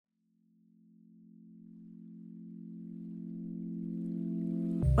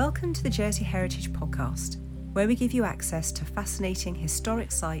Welcome to the Jersey Heritage Podcast, where we give you access to fascinating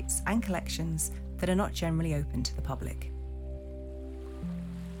historic sites and collections that are not generally open to the public.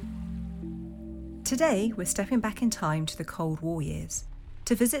 Today, we're stepping back in time to the Cold War years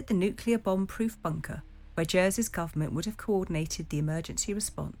to visit the nuclear bomb-proof bunker where Jersey's government would have coordinated the emergency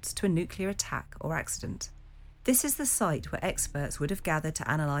response to a nuclear attack or accident. This is the site where experts would have gathered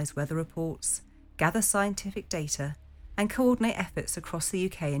to analyse weather reports, gather scientific data, and coordinate efforts across the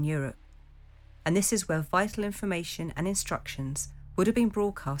UK and Europe. And this is where vital information and instructions would have been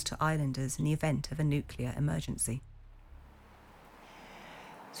broadcast to islanders in the event of a nuclear emergency.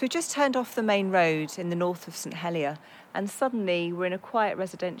 So we just turned off the main road in the north of St Helier, and suddenly we're in a quiet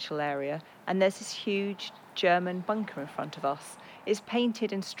residential area, and there's this huge German bunker in front of us. It's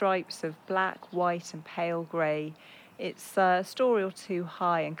painted in stripes of black, white and pale grey. It's a story or two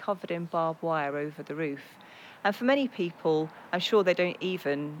high and covered in barbed wire over the roof. And for many people, I'm sure they don't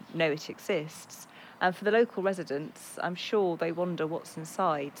even know it exists. And for the local residents, I'm sure they wonder what's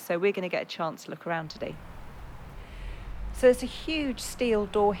inside. So we're going to get a chance to look around today. So there's a huge steel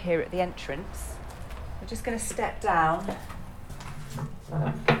door here at the entrance. We're just going to step down.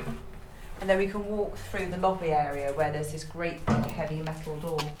 And then we can walk through the lobby area where there's this great big heavy metal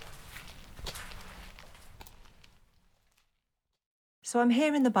door. So I'm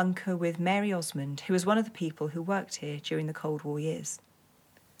here in the bunker with Mary Osmond, who was one of the people who worked here during the Cold War years.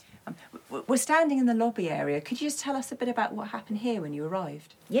 We're standing in the lobby area. Could you just tell us a bit about what happened here when you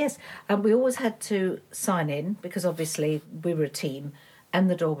arrived? Yes, we always had to sign in because obviously we were a team and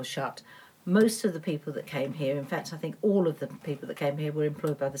the door was shut. Most of the people that came here, in fact, I think all of the people that came here were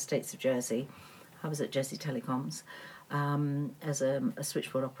employed by the States of Jersey. I was at Jersey Telecoms as a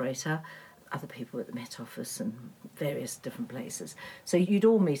switchboard operator. Other people at the Met Office and various different places. So you'd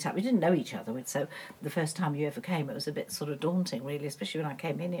all meet up. We didn't know each other. So the first time you ever came, it was a bit sort of daunting, really, especially when I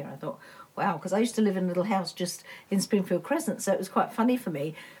came in here. I thought, wow, because I used to live in a little house just in Springfield Crescent, so it was quite funny for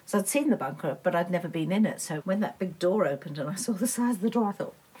me. So I'd seen the bunker, but I'd never been in it. So when that big door opened and I saw the size of the door, I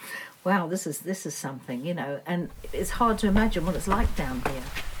thought, wow, this is something, you know. And it's hard to imagine what it's like down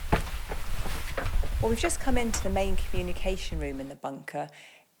here. Well, we've just come into the main communication room in the bunker.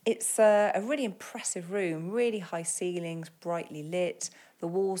 It's a really impressive room, really high ceilings, brightly lit. The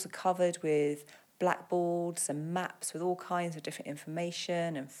walls are covered with blackboards and maps with all kinds of different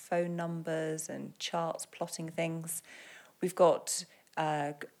information and phone numbers and charts plotting things. We've got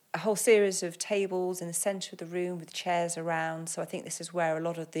a whole series of tables in the centre of the room with chairs around. So I think this is where a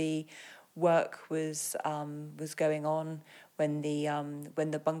lot of the work was going on when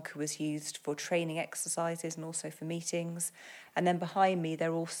the bunker was used for training exercises and also for meetings. And then behind me, there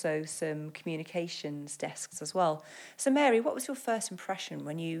are also some communications desks as well. So Mary, what was your first impression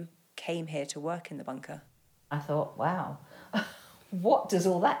when you came here to work in the bunker? I thought, wow, what does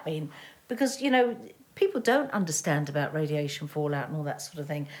all that mean? Because, you know, people don't understand about radiation fallout and all that sort of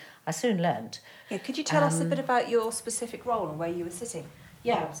thing. I soon learned. Yeah, could you tell us a bit about your specific role and where you were sitting?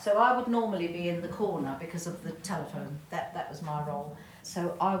 Yeah, so I would normally be in the corner because of the telephone. That was my role.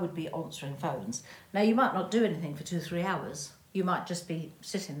 So I would be answering phones. Now, you might not do anything for 2 or 3 hours. You might just be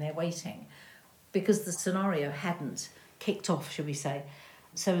sitting there waiting because the scenario hadn't kicked off, should we say.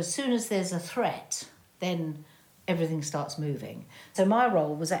 So as soon as there's a threat, then everything starts moving. So my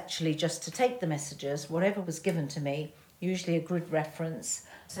role was actually just to take the messages, whatever was given to me, usually a grid reference.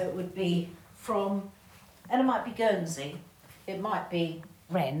 So it would be from, and it might be Guernsey, it might be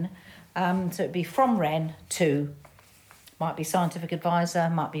Wren. So it'd be from Wren to, might be scientific advisor,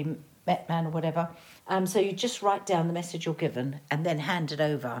 might be Metman or whatever. So you just write down the message you're given and then hand it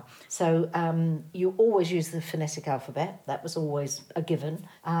over. So you always use the phonetic alphabet. That was always a given.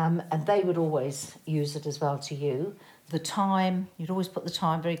 And they would always use it as well to you. The time, you'd always put the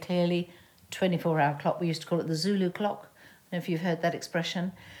time very clearly. 24-hour clock, we used to call it the Zulu clock. I don't know if you've heard that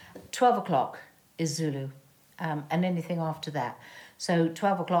expression. 12 o'clock is Zulu. And anything after that. So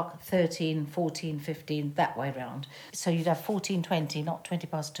 12 o'clock, 13, 14, 15, that way round. So you'd have 14, 20, not 20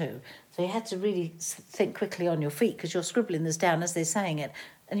 past 2. So you had to really think quickly on your feet because you're scribbling this down as they're saying it.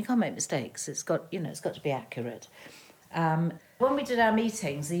 And you can't make mistakes. It's got to be accurate. When we did our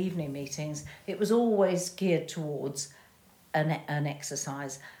meetings, the evening meetings, it was always geared towards an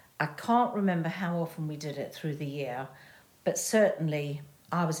exercise. I can't remember how often we did it through the year, but certainly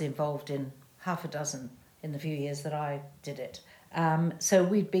I was involved in half a dozen in the few years that I did it. So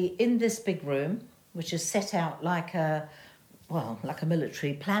we'd be in this big room, which is set out like a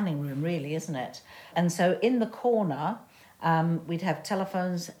military planning room, really, isn't it? And so in the corner, we'd have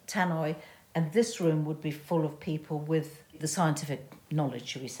telephones, tannoy, and this room would be full of people with the scientific knowledge,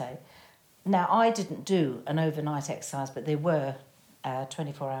 should we say. Now, I didn't do an overnight exercise, but there were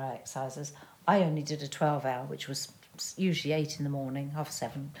 24-hour exercises. I only did a 12-hour, which was usually 8 in the morning,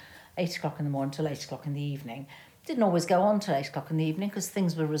 7:30, 8 o'clock in the morning till 8 o'clock in the evening. Didn't always go on till 8 o'clock in the evening because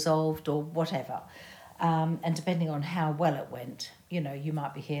things were resolved or whatever. And depending on how well it went, you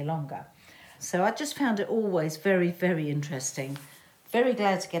might be here longer. So I just found it always very, very interesting. Very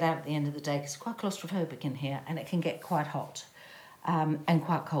glad to get out at the end of the day because it's quite claustrophobic in here and it can get quite hot and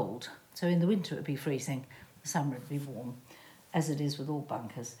quite cold. So in the winter it would be freezing, in the summer it would be warm, as it is with all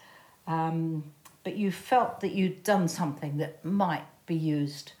bunkers. But you felt that you'd done something that might be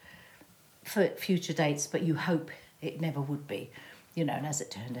used for future dates, but you hope it never would be, and as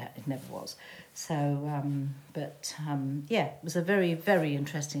it turned out, it never was. So, yeah, it was a very, very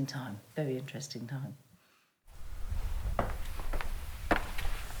interesting time, very interesting time.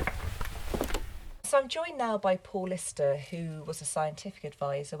 So I'm joined now by Paul Lister, who was a scientific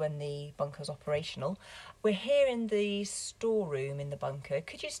advisor when the bunker was operational. We're here in the storeroom in the bunker.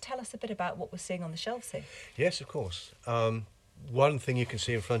 Could you just tell us a bit about what we're seeing on the shelves here? Yes, of course. One thing you can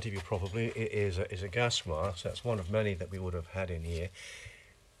see in front of you probably is a gas mask. That's one of many that we would have had in here.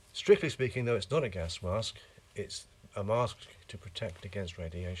 Strictly speaking, though, it's not a gas mask. It's a mask to protect against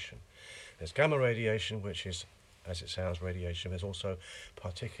radiation. There's gamma radiation, which is, as it sounds, radiation. There's also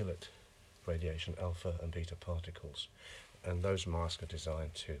particulate radiation, alpha and beta particles, and those masks are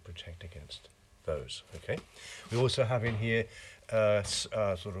designed to protect against those. Okay. We also have in here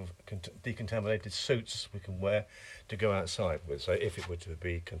sort of decontaminated suits we can wear to go outside with. So if it were to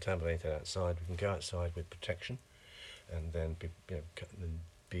be contaminated outside, we can go outside with protection, and then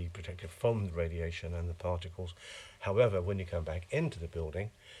be protected from the radiation and the particles. However, when you come back into the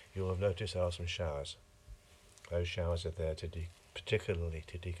building, you'll have noticed there are some showers. Those showers are there particularly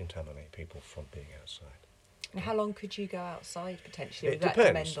to decontaminate people from being outside. And how long could you go outside potentially? It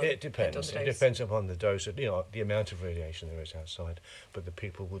depends. It depends upon the dose, the amount of radiation there is outside. But the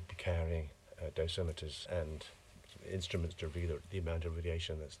people would be carrying dosimeters and instruments to read the amount of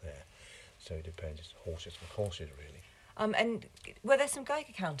radiation that's there. So it depends. It's horses for courses, really. And were there some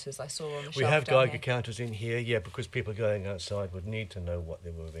Geiger counters I saw on the shelf? We have Geiger counters in here, yeah, because people going outside would need to know what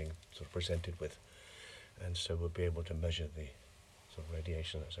they were being sort of presented with, and so we'll be able to measure the sort of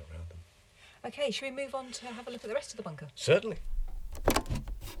radiation that's around them. Okay, should we move on to have a look at the rest of the bunker? Certainly.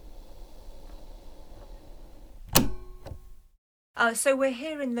 So we're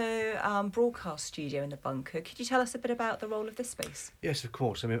here in the broadcast studio in the bunker. Could you tell us a bit about the role of this space? Yes, of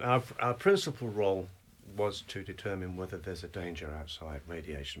course. I mean, our principal role was to determine whether there's a danger outside,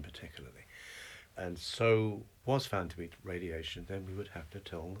 radiation particularly. And so was found to be radiation, then we would have to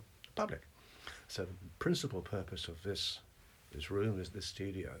tell the public. So the principal purpose of this room, this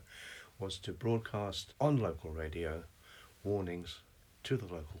studio, was to broadcast on local radio warnings to the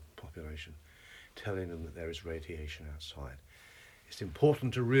local population, telling them that there is radiation outside. It's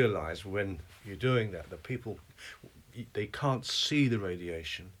important to realise when you're doing that people, they can't see the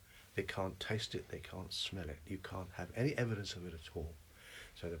radiation, they can't taste it, they can't smell it, you can't have any evidence of it at all.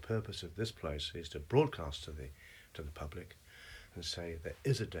 So the purpose of this place is to broadcast to the public and say there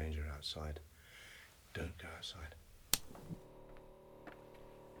is a danger outside, don't go outside.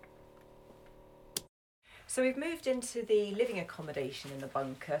 So we've moved into the living accommodation in the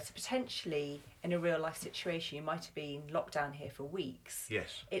bunker. So potentially, in a real life situation, you might have been locked down here for weeks.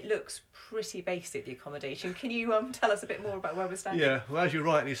 Yes. It looks pretty basic, the accommodation. Can you tell us a bit more about where we're standing? Yeah, well, as you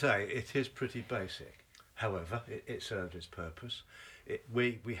rightly say, it is pretty basic. However, it served its purpose.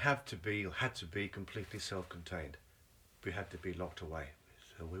 We had to be completely self-contained. We had to be locked away.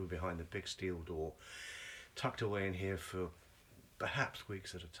 So we were behind the big steel door, tucked away in here for perhaps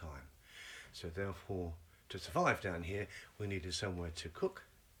weeks at a time. So therefore, to survive down here, we needed somewhere to cook.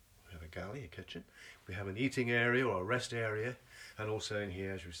 We have a galley, a kitchen. We have an eating area or a rest area. And also in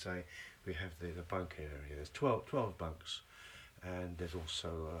here, as we say, we have the bunk area. There's 12 bunks. And there's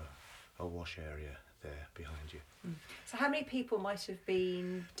also a wash area there behind you. So how many people might have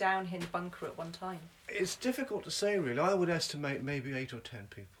been down here in the bunker at one time? It's difficult to say, really. I would estimate maybe 8 or 10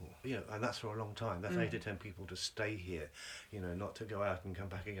 people, and that's for a long time. That's 8 or 10 people to stay here, not to go out and come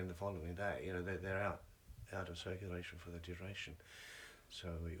back again the following day. They're out of circulation for the duration. So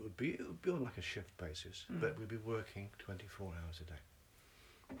it would be on like a shift basis, but we'd be working 24 hours a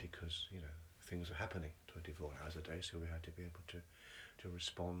day because, things are happening 24 hours a day, so we had to be able to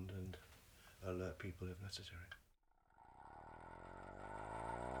respond and alert people if necessary.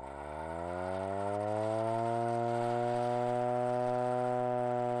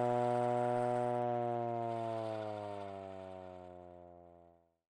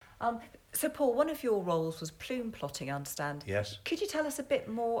 So, Paul, one of your roles was plume plotting, I understand. Yes. Could you tell us a bit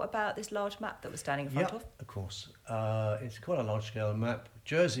more about this large map that we're standing in front of? Of course. It's quite a large-scale map.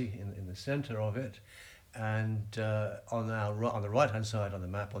 Jersey in the centre of it, and on the right-hand side on the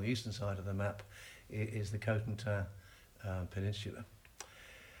map, on the eastern side of the map, is the Cotentin Peninsula.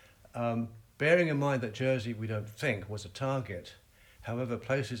 Bearing in mind that Jersey, we don't think, was a target, however,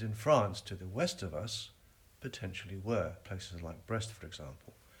 places in France to the west of us potentially were, places like Brest, for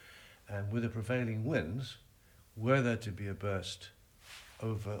example. And with the prevailing winds, were there to be a burst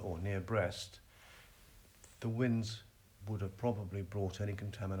over or near Brest, the winds would have probably brought any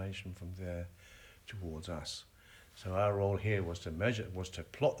contamination from there towards us. So our role here was to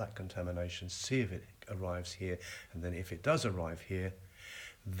plot that contamination, see if it arrives here, and then if it does arrive here,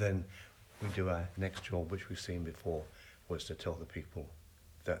 then we do our next job, which we've seen before, was to tell the people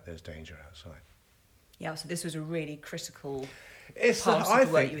that there's danger outside. Yeah, so this was a really critical It's part I of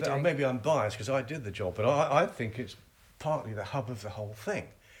the work think you were that, doing. maybe I'm biased because I did the job, but I think it's partly the hub of the whole thing.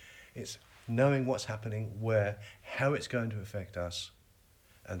 It's knowing what's happening, where, how it's going to affect us,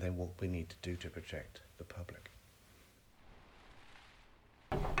 and then what we need to do to protect the public.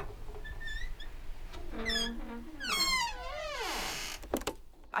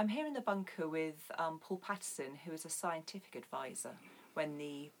 I'm here in the bunker with Paul Patterson, who is a scientific advisor when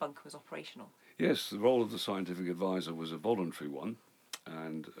the bunker was operational. Yes, the role of the scientific advisor was a voluntary one,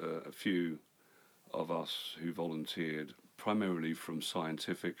 and a few of us who volunteered, primarily from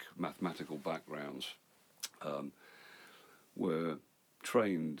scientific, mathematical backgrounds, were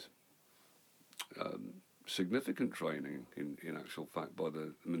trained, significant training in actual fact by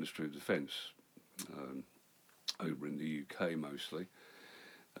the Ministry of Defence, over in the UK mostly.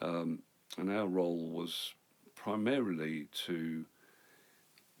 And our role was primarily to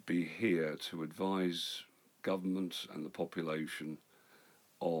be here to advise government and the population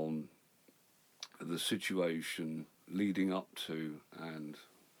on the situation leading up to and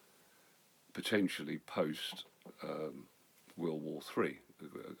potentially post World War III,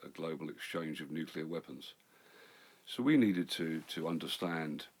 a global exchange of nuclear weapons. So we needed to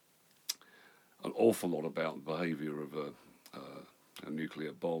understand an awful lot about the behaviour of a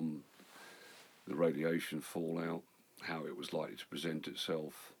nuclear bomb, the radiation fallout, how it was likely to present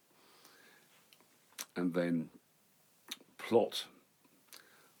itself, and then plot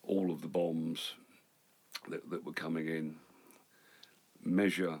all of the bombs that were coming in,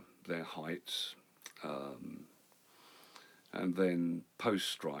 measure their heights, and then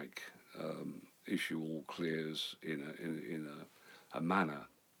post-strike issue all clears in a manner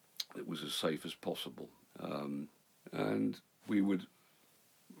that was as safe as possible. And we would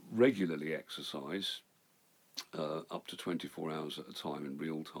regularly exercise up to 24 hours at a time in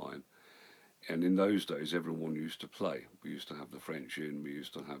real time. And in those days, everyone used to play. We used to have the French in, we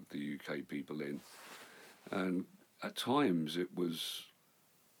used to have the UK people in. And at times it was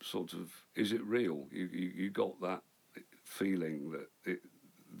sort of, is it real? You got that feeling that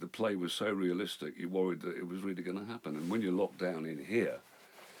the play was so realistic, you worried that it was really going to happen. And when you're locked down in here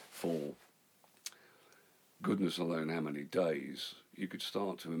for goodness alone how many days, you could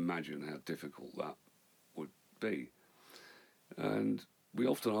start to imagine how difficult that would be. And we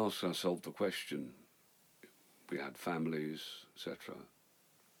often ask ourselves the question, we had families, etc.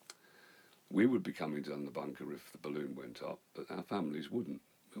 We would be coming down the bunker if the balloon went up, but our families wouldn't.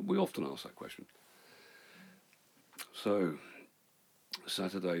 We often ask that question. So,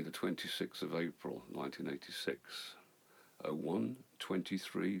 Saturday the 26th of April 1986,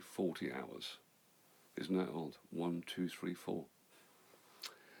 01:23:40 hours. Isn't that odd? 1, 2, 3, 4.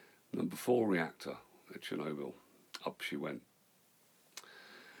 Number 4 reactor at Chernobyl, up she went.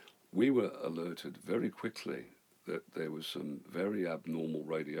 We were alerted very quickly that there was some very abnormal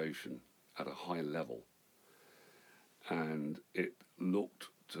radiation at a high level, and it looked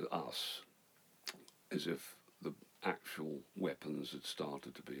to us as if the actual weapons had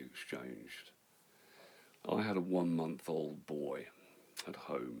started to be exchanged. I had a 1-month-old boy at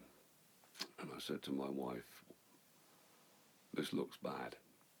home, and I said to my wife, "This looks bad."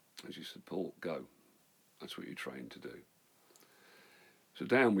 And she said, "Paul, go. That's what you're trained to do." So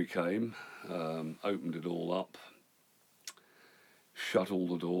down we came, opened it all up, shut all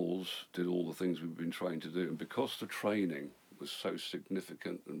the doors, did all the things we've been trained to do. And because the training was so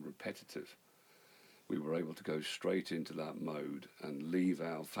significant and repetitive, we were able to go straight into that mode and leave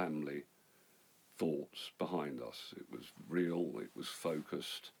our family thoughts behind us. It was real, it was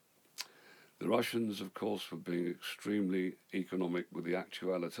focused. The Russians, of course, were being extremely economic with the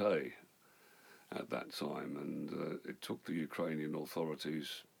actuality at that time, and it took the Ukrainian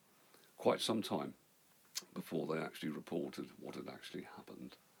authorities quite some time before they actually reported what had actually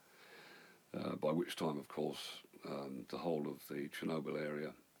happened. by which time, of course, the whole of the Chernobyl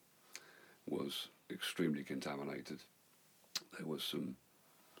area was extremely contaminated. There was some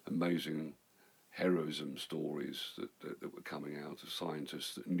amazing heroism stories that were coming out of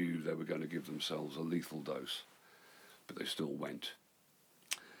scientists that knew they were going to give themselves a lethal dose, but they still went.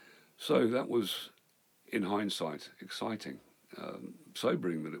 So that was, in hindsight, exciting.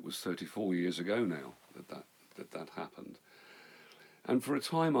 Sobering that it was 34 years ago now that happened. And for a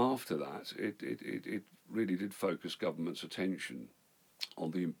time after that, it really did focus government's attention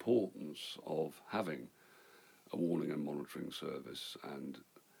on the importance of having a warning and monitoring service, and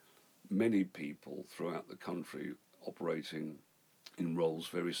many people throughout the country operating in roles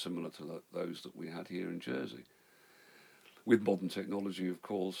very similar to those that we had here in Jersey. With modern technology, of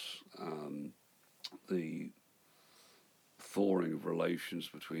course, the thawing of relations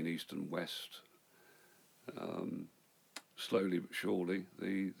between East and West, slowly but surely,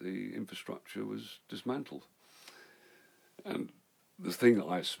 the infrastructure was dismantled. And the thing that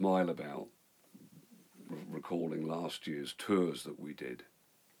I smile about, recalling last year's tours that we did,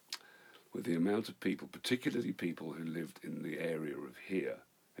 with the amount of people, particularly people who lived in the area of here,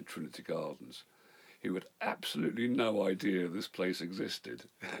 at Trinity Gardens, who had absolutely no idea this place existed.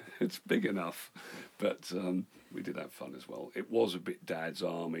 It's big enough, but we did have fun as well. It was a bit Dad's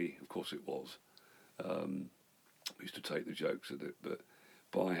Army, of course it was. We used to take the jokes at it, but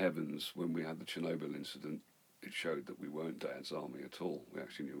by heavens, when we had the Chernobyl incident, it showed that we weren't Dad's Army at all. We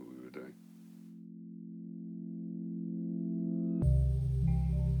actually knew what we were doing.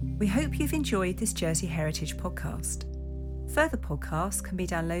 We hope you've enjoyed this Jersey Heritage podcast. Further podcasts can be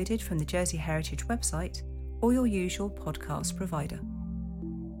downloaded from the Jersey Heritage website or your usual podcast provider.